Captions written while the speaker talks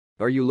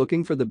Are you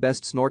looking for the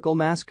best snorkel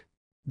mask?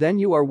 Then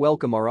you are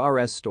welcome our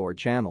RS Store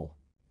channel.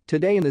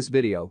 Today in this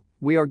video,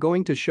 we are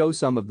going to show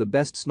some of the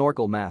best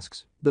snorkel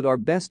masks that are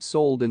best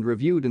sold and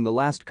reviewed in the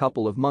last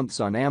couple of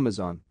months on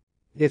Amazon.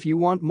 If you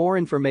want more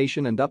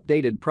information and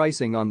updated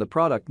pricing on the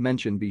product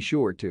mentioned, be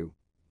sure to.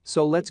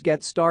 So let's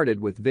get started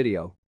with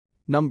video.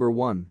 Number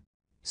 1.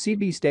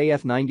 Seabeast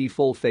AF90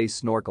 Full Face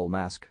Snorkel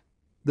Mask.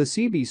 The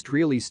Seabeast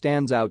really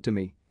stands out to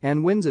me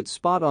and wins its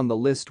spot on the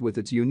list with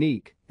its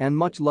unique and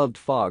much-loved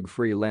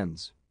fog-free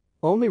lens.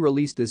 Only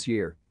released this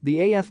year, the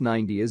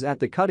AF90 is at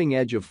the cutting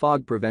edge of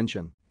fog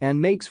prevention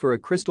and makes for a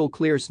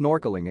crystal-clear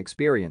snorkeling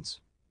experience.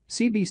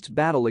 Seabeast's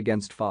battle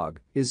against fog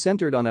is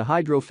centered on a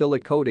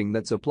hydrophilic coating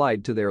that's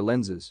applied to their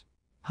lenses.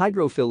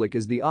 Hydrophilic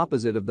is the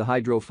opposite of the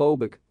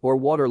hydrophobic or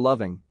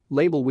water-loving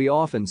label we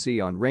often see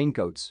on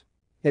raincoats.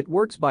 It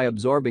works by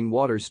absorbing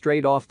water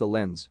straight off the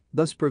lens,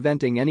 thus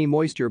preventing any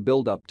moisture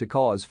buildup to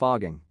cause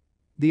fogging.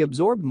 The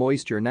absorbed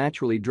moisture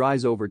naturally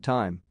dries over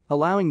time,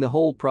 allowing the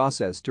whole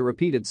process to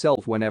repeat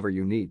itself whenever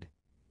you need.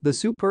 The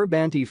superb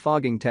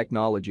anti-fogging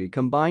technology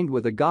combined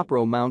with a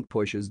GoPro mount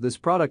pushes this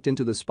product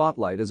into the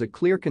spotlight as a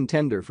clear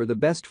contender for the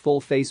Best Full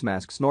Face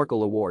Mask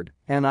Snorkel Award,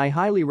 and I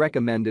highly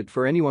recommend it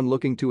for anyone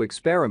looking to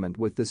experiment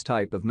with this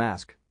type of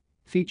mask.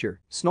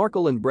 Feature: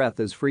 snorkel and breath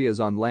as free as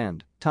on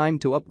land. Time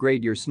to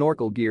upgrade your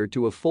snorkel gear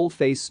to a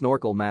full-face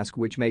snorkel mask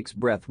which makes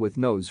breath with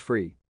nose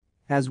free.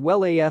 As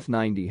well,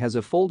 AF90 has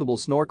a foldable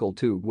snorkel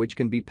tube which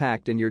can be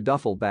packed in your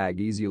duffel bag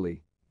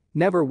easily.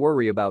 Never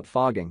worry about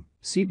fogging.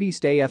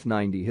 Seabeast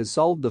AF90 has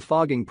solved the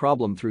fogging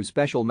problem through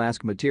special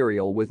mask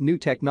material with new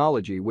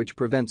technology which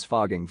prevents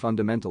fogging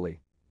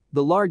fundamentally.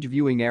 The large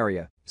viewing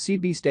area: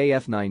 Seabeast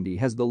AF90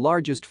 has the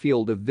largest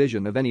field of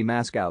vision of any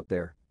mask out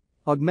there.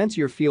 Augments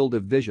your field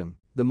of vision.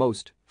 The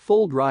most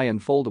full dry and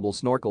foldable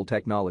snorkel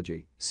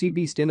technology.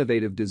 Seabeast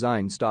innovative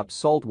design stops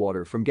salt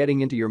water from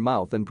getting into your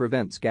mouth and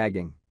prevents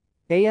gagging.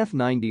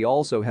 AF90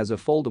 also has a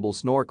foldable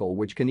snorkel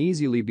which can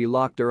easily be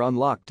locked or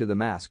unlocked to the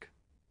mask.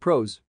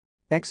 Pros: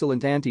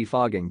 excellent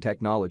anti-fogging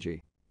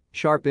technology.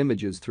 Sharp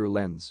images through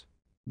lens.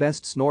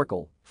 Best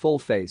snorkel, full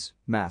face,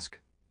 mask.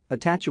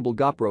 Attachable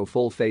GoPro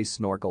full face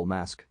snorkel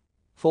mask.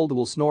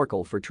 Foldable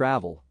snorkel for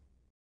travel.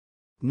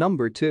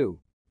 Number 2.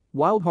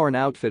 Wildhorn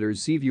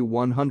Outfitters Seaview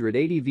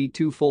 180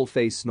 V2 Full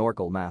Face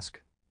Snorkel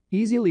Mask.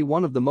 Easily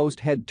one of the most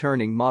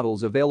head-turning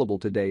models available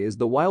today is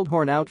the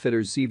Wildhorn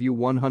Outfitters Seaview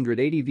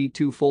 180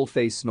 V2 Full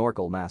Face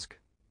Snorkel Mask.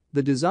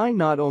 The design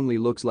not only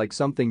looks like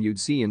something you'd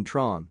see in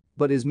Tron,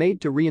 but is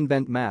made to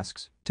reinvent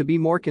masks to be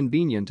more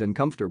convenient and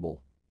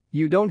comfortable.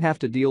 You don't have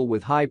to deal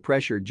with high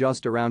pressure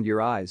just around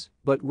your eyes,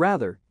 but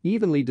rather,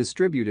 evenly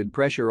distributed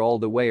pressure all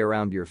the way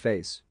around your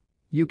face.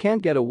 You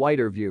can't get a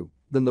wider view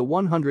than the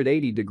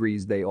 180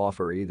 degrees they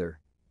offer either.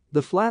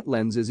 The flat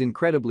lens is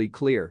incredibly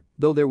clear,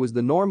 though there was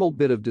the normal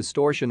bit of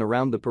distortion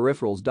around the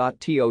peripherals.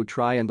 To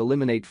try and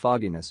eliminate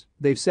fogginess,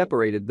 they've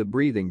separated the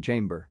breathing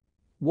chamber.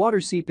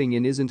 Water seeping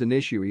in isn't an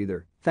issue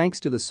either, thanks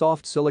to the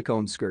soft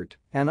silicone skirt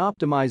and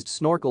optimized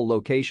snorkel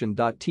location.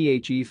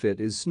 The fit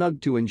is snug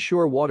to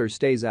ensure water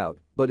stays out,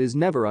 but is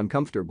never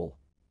uncomfortable.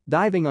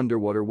 Diving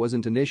underwater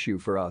wasn't an issue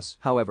for us,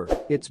 however,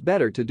 it's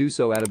better to do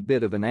so at a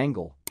bit of an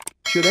angle.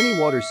 Should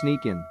any water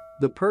sneak in,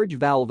 the purge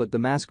valve at the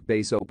mask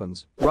base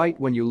opens right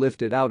when you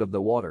lift it out of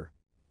the water.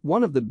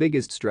 One of the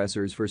biggest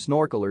stressors for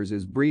snorkelers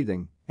is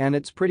breathing, and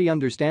it's pretty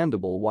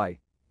understandable why.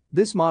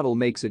 This model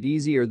makes it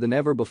easier than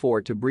ever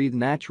before to breathe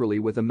naturally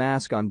with a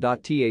mask on.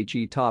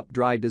 The top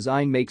dry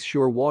design makes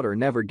sure water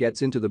never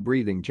gets into the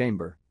breathing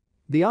chamber.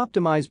 The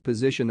optimized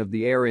position of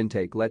the air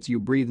intake lets you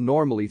breathe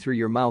normally through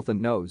your mouth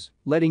and nose,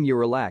 letting you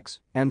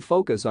relax and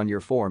focus on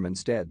your form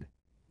instead.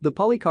 The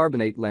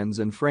polycarbonate lens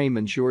and frame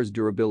ensures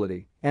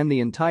durability, and the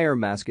entire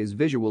mask is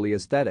visually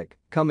aesthetic,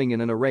 coming in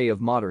an array of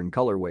modern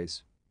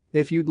colorways.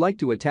 If you'd like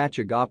to attach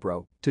a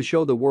GoPro to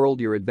show the world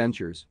your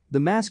adventures, the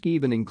mask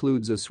even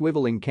includes a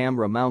swiveling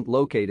camera mount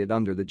located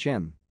under the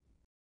chin.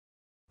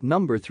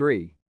 Number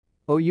 3.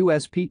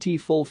 OUSPT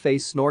Full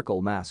Face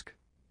Snorkel Mask.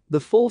 The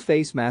full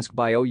face mask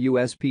by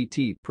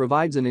OUSPT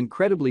provides an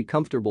incredibly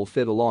comfortable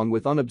fit along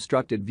with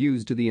unobstructed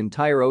views to the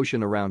entire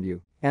ocean around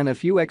you, and a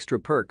few extra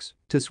perks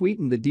to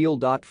sweeten the deal.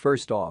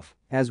 First off,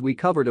 as we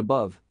covered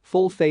above,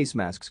 full face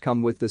masks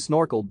come with the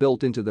snorkel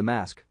built into the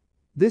mask.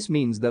 This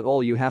means that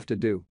all you have to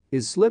do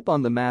is slip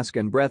on the mask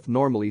and breathe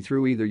normally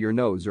through either your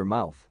nose or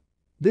mouth.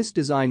 This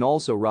design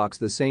also rocks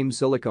the same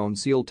silicone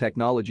seal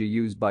technology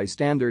used by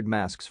standard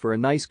masks for a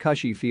nice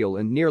cushy feel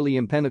and nearly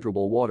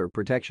impenetrable water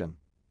protection.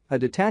 A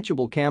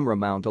detachable camera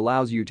mount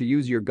allows you to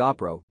use your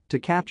GoPro to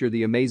capture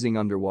the amazing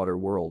underwater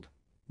world.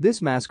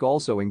 This mask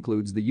also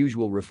includes the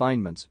usual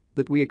refinements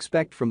that we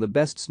expect from the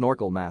best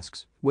snorkel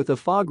masks, with a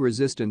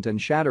fog-resistant and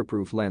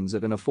shatterproof lens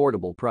at an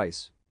affordable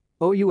price.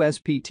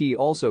 OUSPT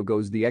also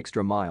goes the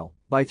extra mile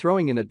by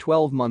throwing in a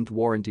 12-month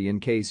warranty in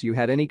case you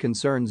had any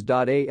concerns.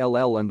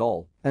 All and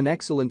all, an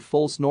excellent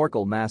full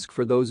snorkel mask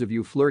for those of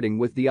you flirting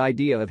with the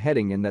idea of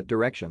heading in that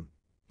direction.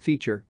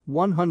 Feature: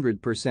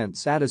 100%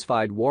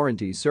 satisfied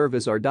warranty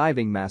service. Our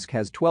diving mask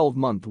has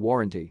 12-month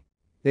warranty.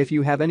 If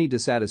you have any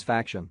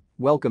dissatisfaction,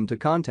 welcome to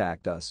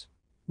contact us.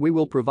 We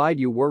will provide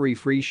you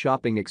worry-free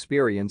shopping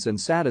experience and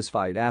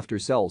satisfied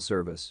after-sale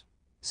service.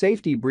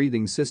 Safety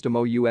breathing system.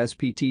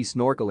 OUSPT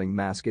snorkeling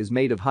mask is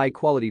made of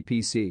high-quality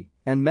PC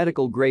and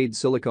medical-grade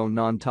silicone,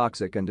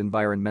 non-toxic and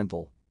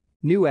environmental.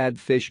 New add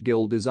fish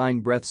gill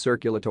design breath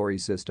circulatory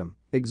system.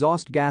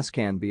 Exhaust gas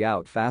can be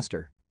out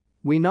faster.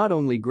 We not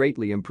only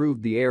greatly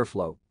improved the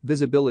airflow,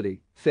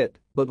 visibility, fit,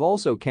 but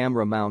also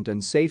camera mount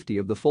and safety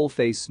of the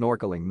full-face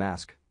snorkeling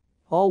mask.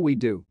 All we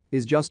do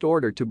is just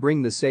order to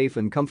bring the safe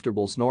and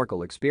comfortable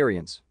snorkel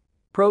experience.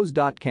 Pros.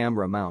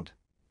 Camera mount.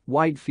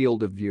 Wide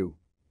field of view.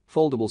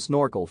 Foldable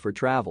snorkel for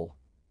travel.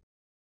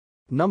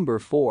 Number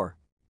 4.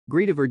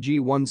 Greetiver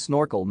G1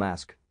 Snorkel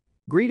Mask.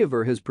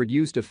 Greetiver has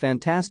produced a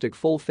fantastic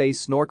full-face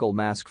snorkel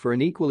mask for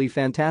an equally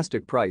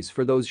fantastic price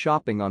for those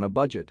shopping on a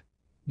budget.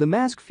 The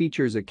mask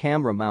features a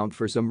camera mount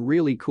for some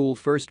really cool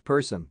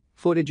first-person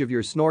footage of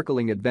your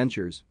snorkeling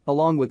adventures,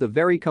 along with a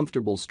very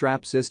comfortable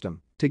strap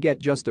system to get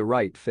just the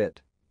right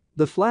fit.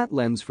 The flat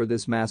lens for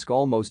this mask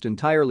almost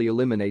entirely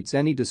eliminates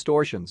any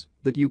distortions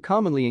that you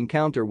commonly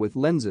encounter with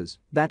lenses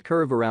that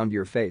curve around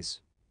your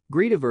face.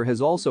 Greetiver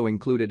has also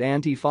included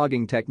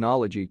anti-fogging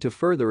technology to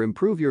further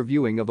improve your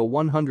viewing of a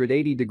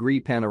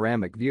 180-degree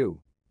panoramic view.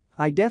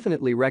 I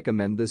definitely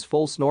recommend this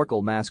full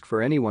snorkel mask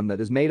for anyone that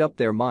has made up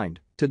their mind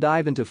to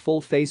dive into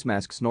full face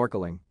mask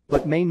snorkeling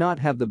but may not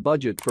have the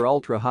budget for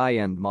ultra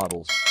high-end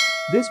models.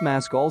 This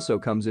mask also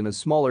comes in a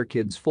smaller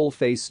kids full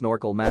face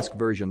snorkel mask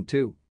version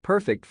too,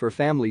 perfect for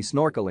family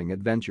snorkeling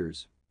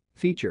adventures.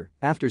 Feature: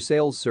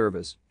 after-sales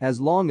service, as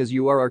long as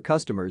you are our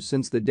customers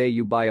since the day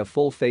you buy a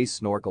full face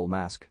snorkel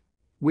mask.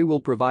 We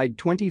will provide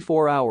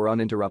 24-hour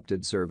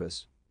uninterrupted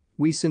service.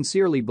 We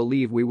sincerely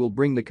believe we will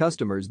bring the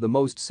customers the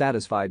most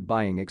satisfied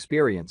buying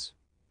experience.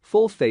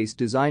 Full face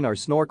design. Our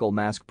snorkel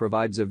mask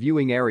provides a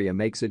viewing area,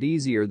 makes it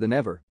easier than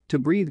ever to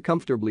breathe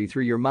comfortably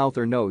through your mouth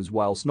or nose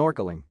while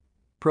snorkeling.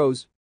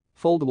 Pros: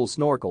 foldable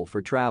snorkel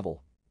for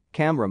travel.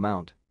 Camera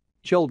mount.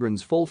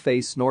 Children's full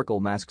face snorkel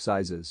mask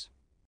sizes.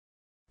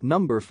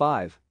 Number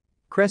 5.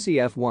 Cressy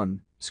F1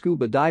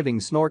 Scuba Diving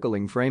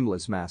Snorkeling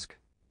Frameless Mask.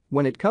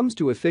 When it comes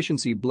to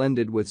efficiency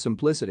blended with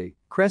simplicity,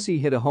 Cressy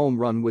hit a home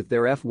run with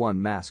their F1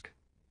 mask.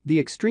 The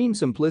extreme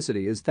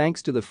simplicity is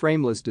thanks to the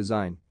frameless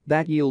design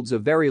that yields a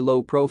very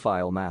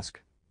low-profile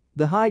mask.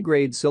 The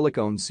high-grade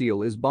silicone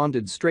seal is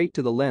bonded straight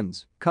to the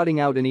lens, cutting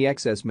out any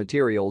excess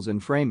materials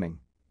in framing.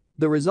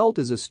 The result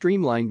is a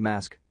streamlined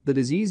mask that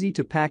is easy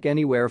to pack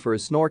anywhere for a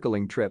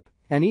snorkeling trip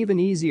and even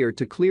easier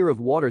to clear of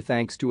water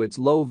thanks to its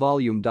low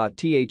volume.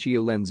 The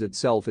lens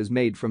itself is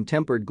made from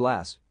tempered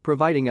glass,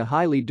 providing a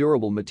highly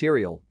durable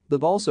material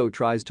that also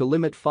tries to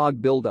limit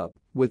fog buildup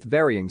with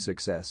varying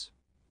success.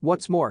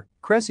 What's more,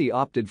 Cressy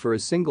opted for a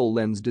single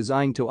lens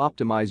designed to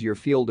optimize your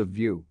field of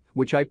view,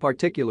 which I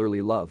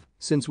particularly love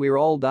since we're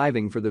all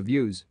diving for the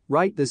views,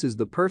 right? This is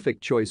the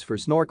perfect choice for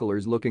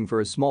snorkelers looking for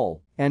a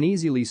small and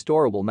easily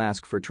storable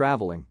mask for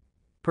traveling.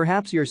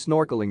 Perhaps you're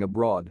snorkeling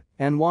abroad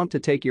and want to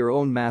take your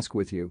own mask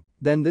with you,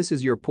 then this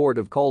is your port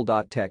of call.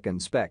 Tech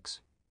and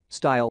specs.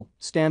 Style: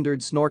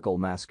 standard snorkel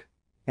mask.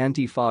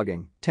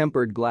 Anti-fogging,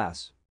 tempered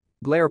glass.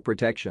 Glare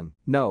protection,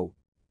 no.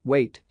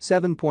 Weight: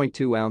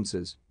 7.2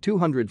 ounces,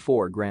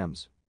 204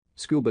 grams.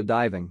 Scuba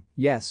diving,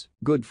 yes,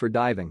 good for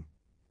diving.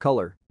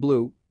 Color: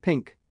 blue,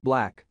 pink,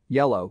 black,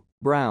 yellow,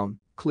 brown,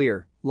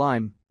 clear,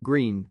 lime,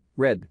 green,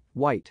 red,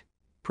 white.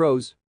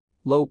 Pros: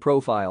 low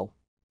profile.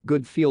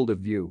 Good field of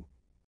view.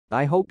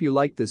 I hope you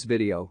liked this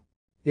video.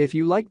 If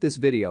you like this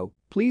video,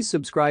 please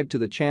subscribe to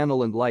the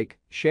channel and like,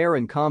 share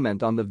and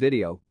comment on the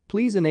video.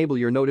 Please enable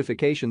your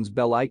notifications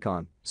bell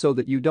icon so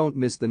that you don't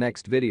miss the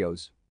next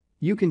videos.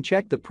 You can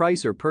check the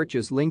price or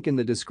purchase link in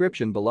the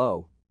description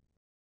below.